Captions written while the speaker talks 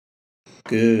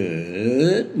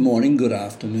Good morning, good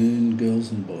afternoon,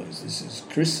 girls and boys. This is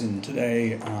Chris, and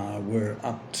today we're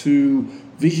up to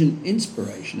vision,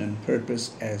 inspiration, and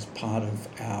purpose as part of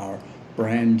our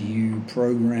brand new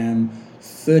program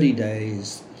 30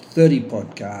 days, 30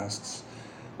 podcasts,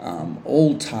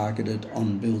 all targeted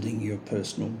on building your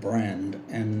personal brand.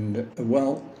 And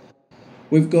well,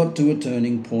 we've got to a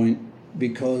turning point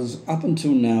because up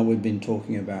until now we've been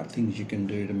talking about things you can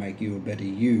do to make you a better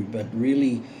you, but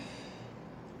really,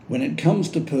 when it comes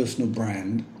to personal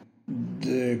brand,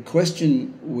 the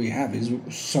question we have is,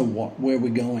 so what? Where are we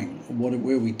going?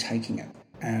 Where are we taking it?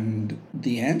 And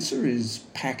the answer is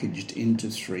packaged into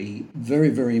three very,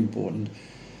 very important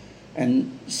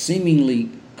and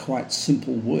seemingly quite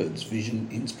simple words: vision,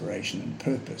 inspiration, and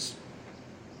purpose.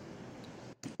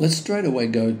 Let's straight away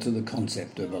go to the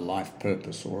concept of a life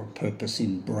purpose or a purpose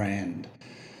in brand.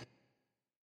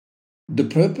 The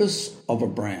purpose of a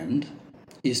brand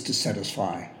is to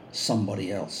satisfy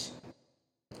somebody else.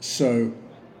 So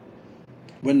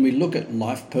when we look at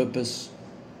life purpose,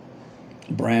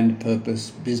 brand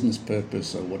purpose, business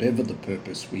purpose, or whatever the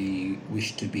purpose we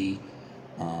wish to be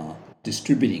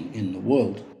distributing in the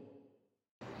world,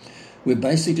 we're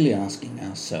basically asking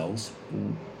ourselves,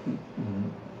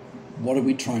 what are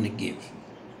we trying to give?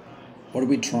 What are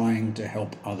we trying to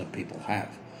help other people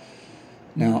have?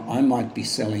 Now, I might be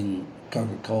selling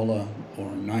Coca-Cola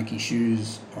or Nike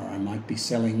shoes, or I might be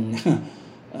selling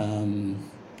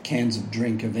cans of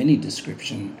drink of any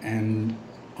description, and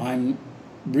I'm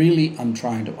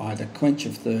trying to either quench a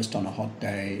thirst on a hot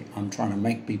day, I'm trying to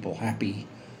make people happy,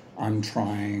 I'm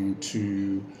trying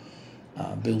to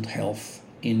build health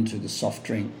into the soft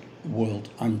drink world.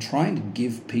 I'm trying to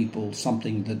give people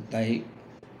something that they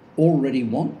already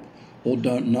want or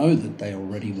don't know that they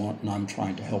already want, and I'm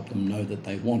trying to help them know that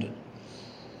they want it.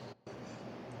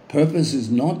 Purpose is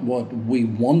not what we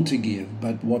want to give,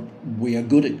 but what we are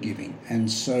good at giving. And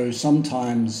so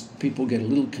sometimes people get a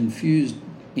little confused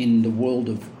in the world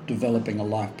of developing a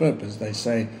life purpose. They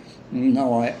say,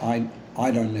 no, I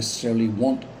don't necessarily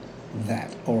want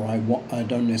that, or I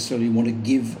don't necessarily want to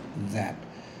give that.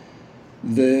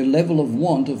 The level of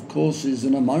want, of course, is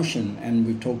an emotion, and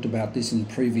we've talked about this in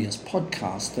previous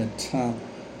podcasts, that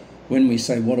when we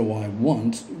say, what do I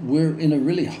want, we're in a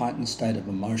really heightened state of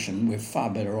emotion. We're far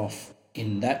better off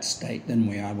in that state than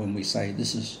we are when we say,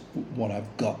 this is what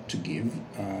I've got to give,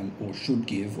 or should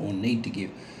give, or need to give.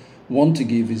 Want to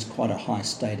give is quite a high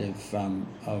state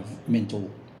of mental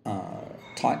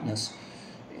tightness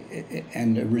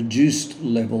and a reduced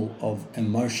level of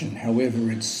emotion. However,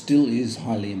 it still is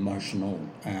highly emotional.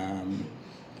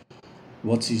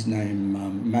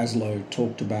 Maslow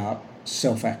talked about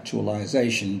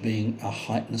self-actualization being a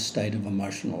heightened state of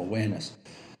emotional awareness.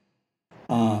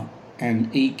 And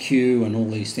EQ and all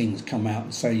these things come out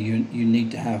and say you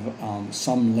need to have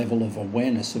some level of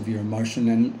awareness of your emotion,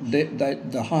 and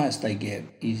the highest they get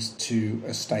is to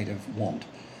a state of want.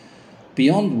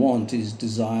 Beyond want is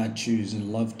desire, choose,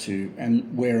 and love to,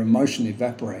 and where emotion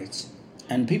evaporates.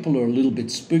 And people are a little bit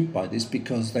spooked by this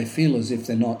because they feel as if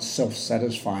they're not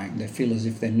self-satisfying. They feel as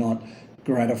if they're not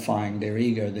gratifying their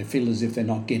ego. They feel as if they're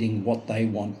not getting what they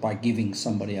want by giving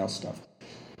somebody else stuff.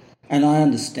 And I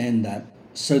understand that.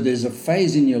 So there's a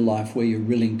phase in your life where you're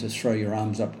willing to throw your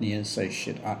arms up in the air and say,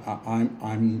 shit, I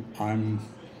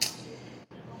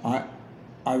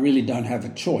really don't have a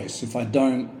choice. If I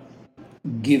don't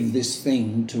give this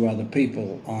thing to other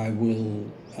people, I will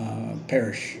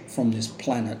perish from this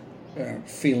planet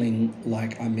feeling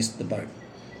like I missed the boat.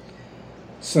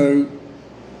 So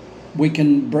we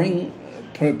can bring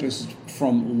purpose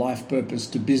from life purpose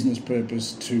to business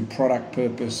purpose to product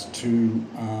purpose to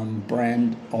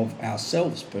brand of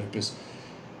ourselves purpose.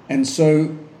 And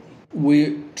so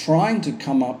we're trying to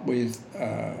come up with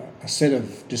a set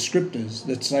of descriptors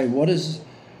that say,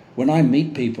 when I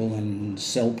meet people and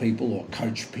sell people or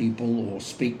coach people or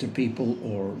speak to people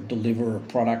or deliver a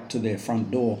product to their front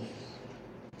door,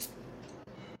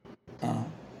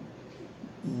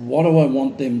 what do I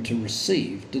want them to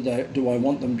receive? Do I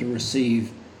want them to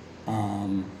receive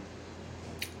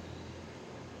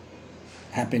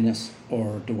happiness,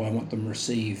 or do I want them to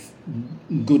receive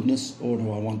goodness, or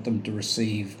do I want them to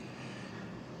receive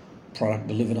product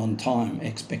delivered on time,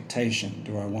 expectation?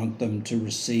 Do I want them to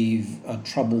receive a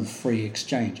trouble-free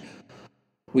exchange?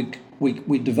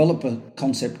 We develop a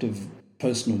concept of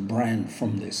personal brand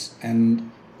from this,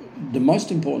 and the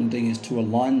most important thing is to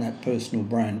align that personal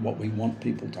brand, what we want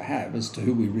people to have, as to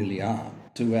who we really are,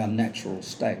 to our natural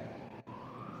state.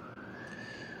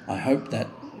 I hope that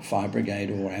fire brigade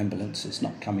or ambulance is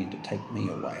not coming to take me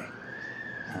away.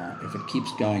 If it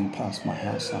keeps going past my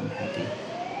house, I'm happy.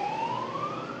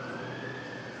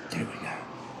 There we go.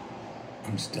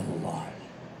 I'm still alive.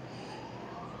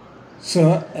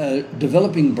 So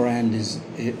developing brand is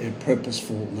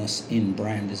purposefulness in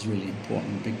brand is really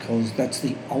important, because that's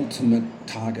the ultimate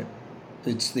target.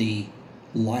 It's the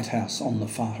lighthouse on the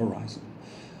far horizon.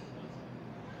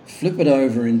 Flip it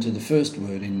over into the first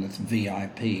word in the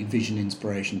VIP, vision,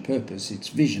 inspiration, purpose. It's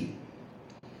vision.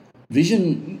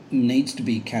 Vision needs to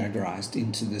be categorized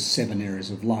into the 7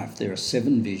 areas of life. There are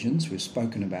 7 visions. We've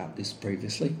spoken about this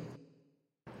previously.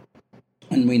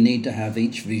 And we need to have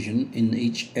each vision in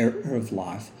each area of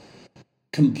life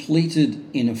completed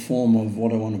in a form of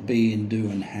what I want to be and do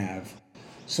and have,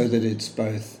 so that it's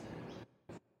both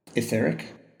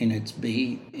etheric in its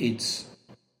be, it's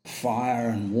fire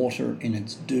and water in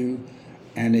its do,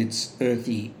 and it's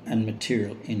earthy and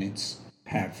material in its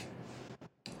have.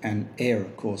 And air,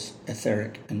 of course,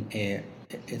 etheric and air.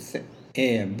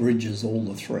 Air bridges all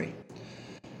the 3.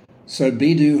 So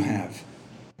be, do, have.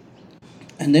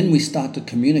 And then we start to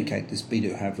communicate this be,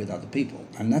 do, have with other people,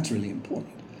 and that's really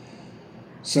important.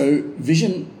 So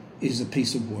vision is a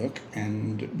piece of work,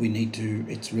 and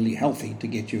it's really healthy to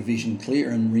get your vision clear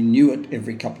and renew it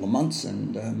every couple of months,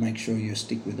 and make sure you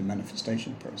stick with the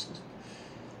manifestation process.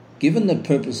 Given that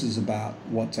purpose is about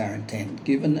what's our intent,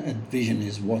 given a vision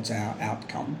is what's our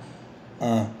outcome,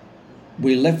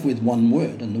 we're left with one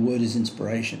word, and the word is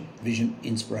inspiration. Vision,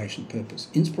 inspiration, purpose.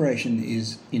 Inspiration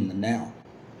is in the now.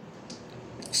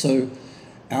 So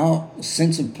our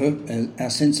sense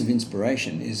of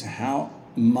inspiration is how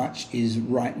much is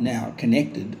right now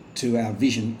connected to our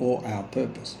vision or our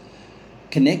purpose.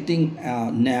 Connecting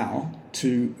our now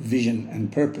to vision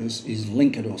and purpose is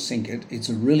link it or sink it. It's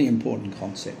a really important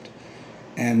concept.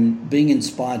 And being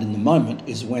inspired in the moment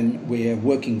is when we're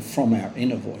working from our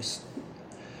inner voice.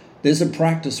 There's a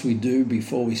practice we do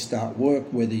before we start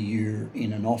work, whether you're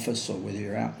in an office or whether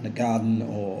you're out in the garden,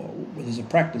 or there's a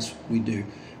practice we do,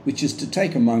 which is to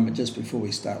take a moment just before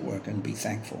we start work and be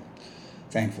thankful.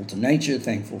 Thankful to nature,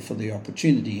 thankful for the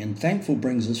opportunity, and thankful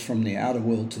brings us from the outer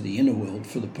world to the inner world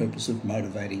for the purpose of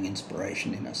motivating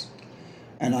inspiration in us.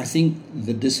 And I think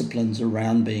the disciplines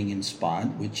around being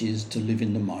inspired, which is to live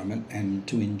in the moment and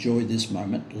to enjoy this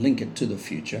moment, link it to the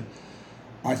future,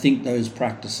 I think those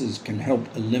practices can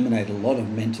help eliminate a lot of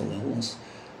mental illness,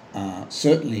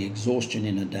 certainly exhaustion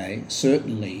in a day,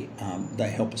 certainly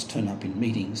they help us turn up in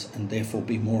meetings and therefore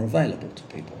be more available to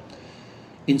people.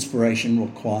 Inspiration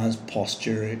requires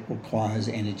posture, it requires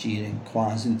energy, it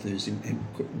requires enthusiasm,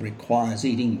 it requires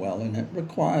eating well, and it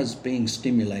requires being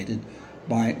stimulated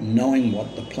by knowing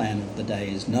what the plan of the day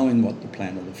is, knowing what the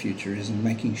plan of the future is, and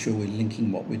making sure we're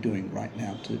linking what we're doing right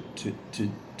now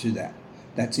to that.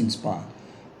 That's inspired.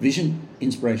 Vision,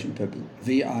 inspiration, purpose,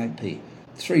 VIP.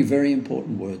 3 very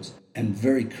important words and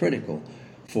very critical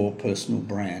for personal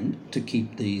brand to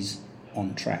keep these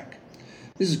on track.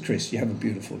 This is Chris. You have a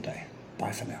beautiful day.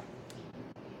 Bye for now.